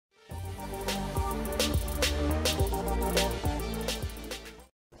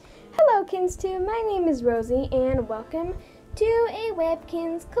Webkinz too. My name is Rosie and welcome to a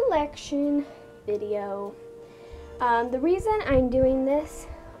Webkinz collection video. The reason I'm doing this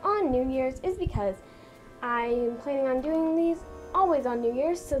on New Year's is because I'm planning on doing these always on New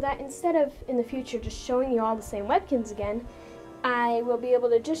Year's, so that instead of in the future just showing you all the same Webkinz again, I will be able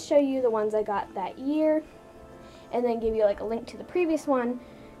to just show you the ones I got that year and then give you like a link to the previous one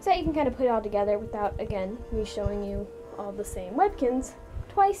so that you can kind of put it all together without, again, me showing you all the same Webkinz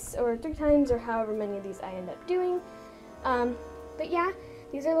twice or 3 times or however many of these I end up doing. But yeah,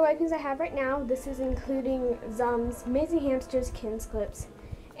 these are the Webkinz I have right now. This is including Zum's, Amazing Hamsters, Kinz clips,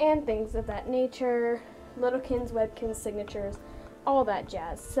 and things of that nature, Littlekins, Webkinz signatures, all that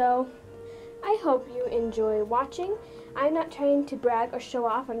jazz. So I hope you enjoy watching. I'm not trying to brag or show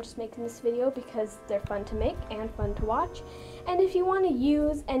off, I'm just making this video because they're fun to make and fun to watch. And if you want to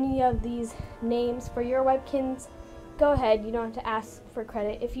use any of these names for your Webkinz, go ahead, you don't have to ask for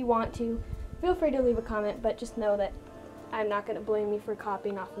credit. If you want to, feel free to leave a comment, but just know that I'm not going to blame you for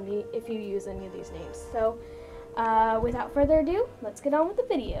copying off of me if you use any of these names. So without further ado, let's get on with the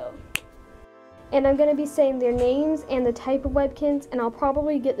video. And I'm going to be saying their names and the type of Webkinz, and I'll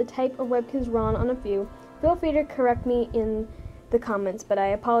probably get the type of Webkinz wrong on a few. Feel free to correct me in the comments, but I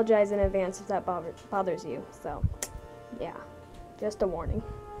apologize in advance if that bothers you. So yeah, just a warning.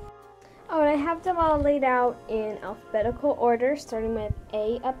 Oh, and I have them all laid out in alphabetical order, starting with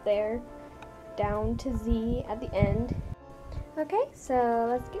A up there, down to Z at the end. Okay, so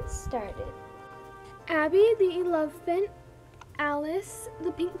let's get started. Abby, the elephant. Alice,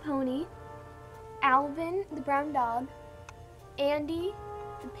 the pink pony. Alvin, the brown dog. Andy,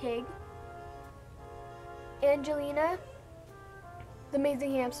 the pig. Angelina, the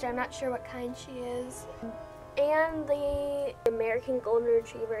amazing hamster. I'm not sure what kind she is. And the American golden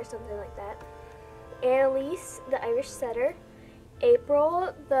retriever or something like that. Annalise, the Irish setter.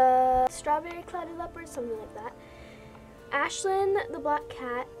 April, the strawberry clouded leopard, something like that. Ashlyn, the black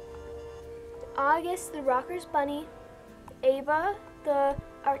cat. August, the Rocker's bunny. Ava, the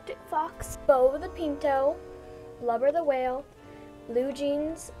Arctic fox. Bo, the pinto. Blubber, the whale. Blue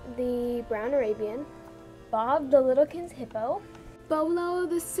Jeans, the brown Arabian. Bob, the Littlekins hippo. Bolo,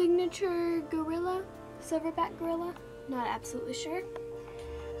 the signature gorilla. Silverback gorilla, not absolutely sure.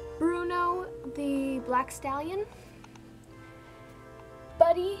 Bruno, the black stallion.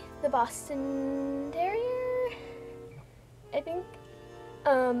 Buddy, the Boston Terrier, I think.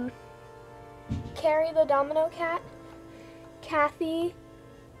 Carrie, the domino cat. Kathy,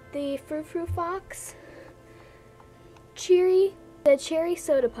 the frou-frou fox. Cheery, the cherry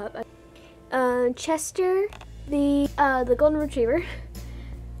soda pup. Chester, the golden retriever.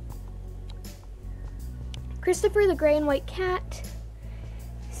 Christopher, the gray and white cat.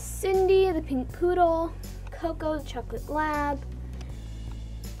 Cindy, the pink poodle. Coco, the chocolate lab.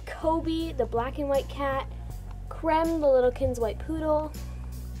 Kobe, the black and white cat. Krem, the Littlekins white poodle.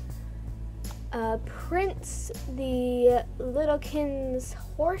 Prince, the Littlekins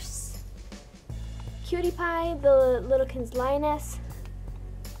horse. Cutie Pie, the Littlekins lioness.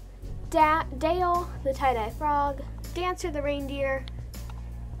 Dale, the tie-dye frog. Dancer, the reindeer.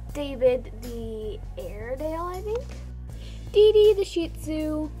 David, the Airedale, I think. Dee Dee, the Shih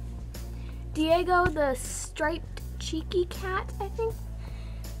Tzu. Diego, the striped cheeky cat, I think.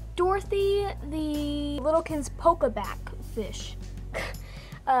 Dorothy, the Littlekins polka-back fish.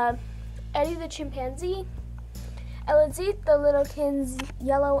 Eddie, the chimpanzee. Elizabeth, the Littlekins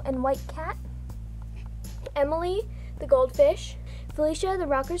yellow and white cat. Emily, the goldfish. Felicia, the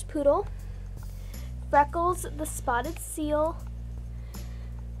Rocker's poodle. Freckles, the spotted seal.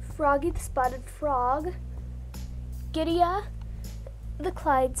 Froggy, the spotted frog. Gideon, the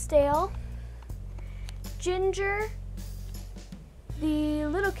Clydesdale. Ginger, the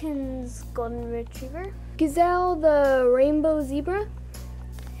Littlekins golden retriever. Gazelle, the rainbow zebra.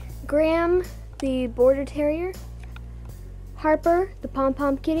 Graham, the border terrier. Harper, the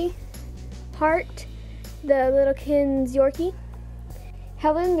pom-pom kitty. Hart, the Littlekins yorkie.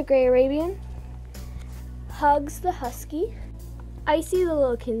 Helen, the gray Arabian. Hugs, the husky. Icy, the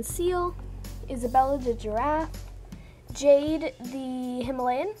Littlekins seal. Isabella, the giraffe. Jade, the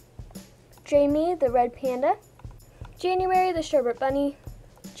Himalayan. Jamie, the red panda. January, the sherbet bunny.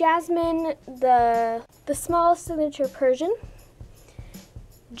 Jasmine, the small signature Persian.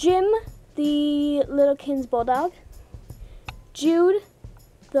 Jim, the Littlekins bulldog. Jude,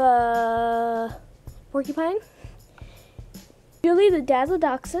 the porcupine. Julie, the dazzle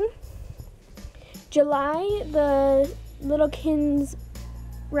dachshund. July, the Littlekins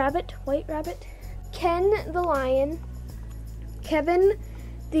rabbit, white rabbit. Ken, the lion. Kevin,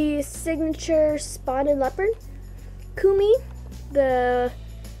 the signature spotted leopard. Kumi, the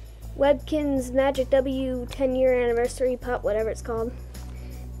Webkinz Magic W 10-year anniversary pup, whatever it's called.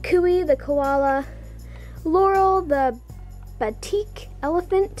 Cooey the koala. Laurel the batik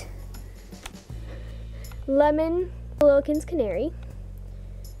elephant. Lemon the Webkinz canary.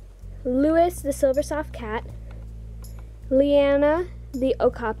 Lewis the silver soft cat. Leanna the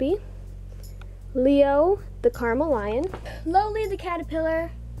okapi. Leo the caramel lion. Lowly the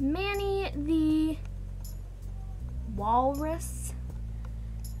caterpillar. Manny the walrus.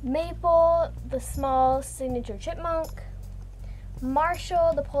 Maple the small signature chipmunk.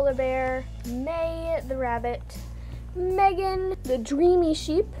 Marshall the polar bear. May the rabbit. Megan the dreamy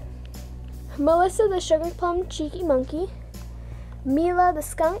sheep. Melissa the sugar plum cheeky monkey. Mila the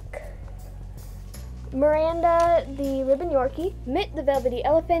skunk. Miranda the ribbon yorkie. Mitt the velvety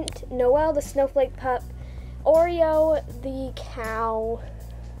elephant. Noelle the snowflake pup. Oreo the cow.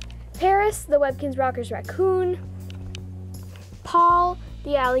 Paris the Webkinz Rockers raccoon. Paul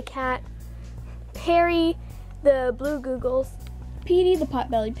the alley cat. Perry the blue googles. Petey the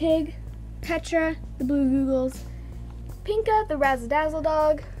pot-bellied pig. Petra the blue googles. Pinka the razzle-dazzle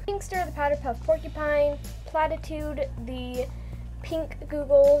dog. Pinkster the powder puff porcupine. Platitude the pink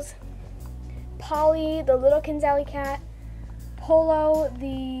googles. Polly the Littlekins alley cat. Polo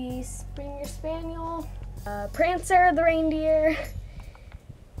the Springer Spaniel. Prancer the reindeer.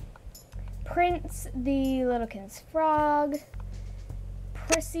 Prince the Littlekins frog.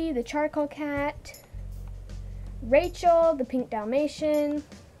 Prissy the charcoal cat. Rachel the pink Dalmatian.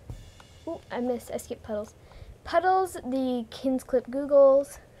 Ooh, I skipped Puddles. Puddles the Kinsclip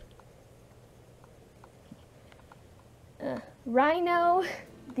googles. Rhino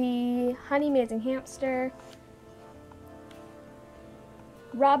the honey amazing hamster.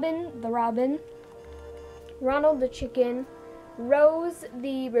 Robin the robin. Ronald the chicken. Rose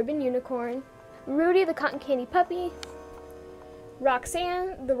the ribbon unicorn. Rudy the cotton candy puppy.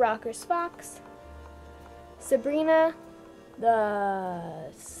 Roxanne the rockers fox. Sabrina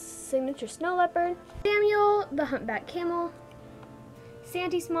the signature snow leopard. Samuel the humpback camel.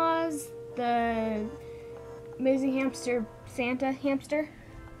 Santy Smoz the amazing hamster Santa hamster.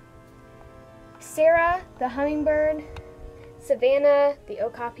 Sarah the hummingbird. Savannah the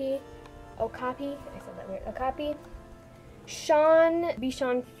okapi. I said that weird. Okapi. Sean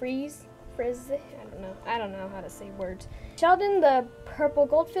Bichon Frizz. I don't know how to say words. Sheldon the purple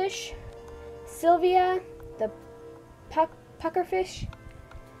goldfish. Sylvia the puckerfish.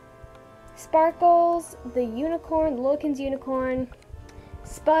 Sparkles the unicorn, the Littlekins unicorn.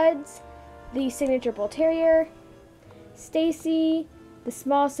 Spuds the signature bull terrier. Stacy the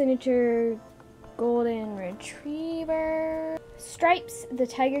small signature golden retriever. Stripes the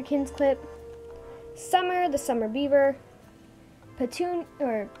tiger Kinsclip. Summer the summer beaver.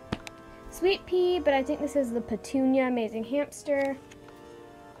 Sweet pea, but I think this is the Petunia amazing hamster.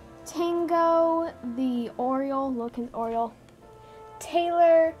 Tango the Oriole, Littlekins Oriole.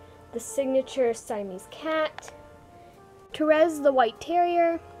 Taylor the signature Siamese cat. Therese the white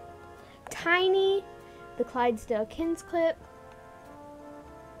terrier. Tiny the Clydesdale Kinsclip.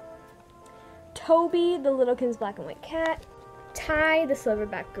 Toby the Littlekins black and white cat. Ty the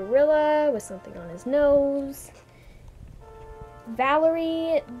silverback gorilla with something on his nose.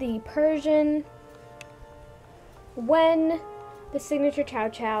 Valerie the Persian. Wen the signature chow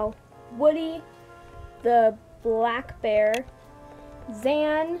chow. Woody the black bear.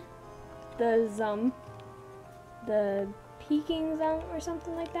 Zan the Peking Zum or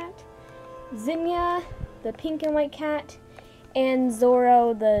something like that. Zinnia the pink and white cat. And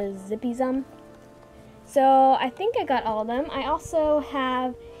Zorro the zippy zum. So I think I got all of them. I also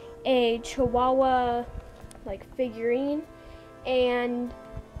have a Chihuahua figurine and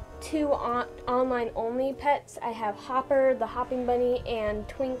two online only pets. I have Hopper the hopping bunny and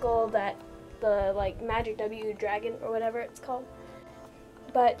Twinkle the Magic W dragon or whatever it's called.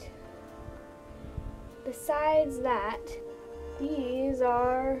 But besides that, these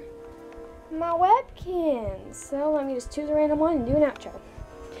are my Webkinz. So let me just choose a random one and do an outro.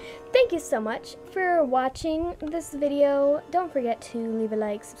 Thank you so much for watching this video. Don't forget to leave a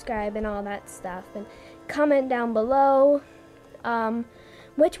like, subscribe, and all that stuff. And comment down below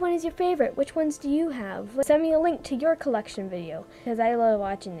which one is your favorite. Which ones do you have? Send me a link to your collection video because I love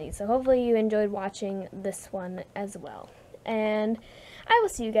watching these. So hopefully you enjoyed watching this one as well. And I will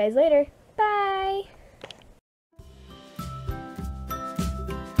see you guys later. Bye!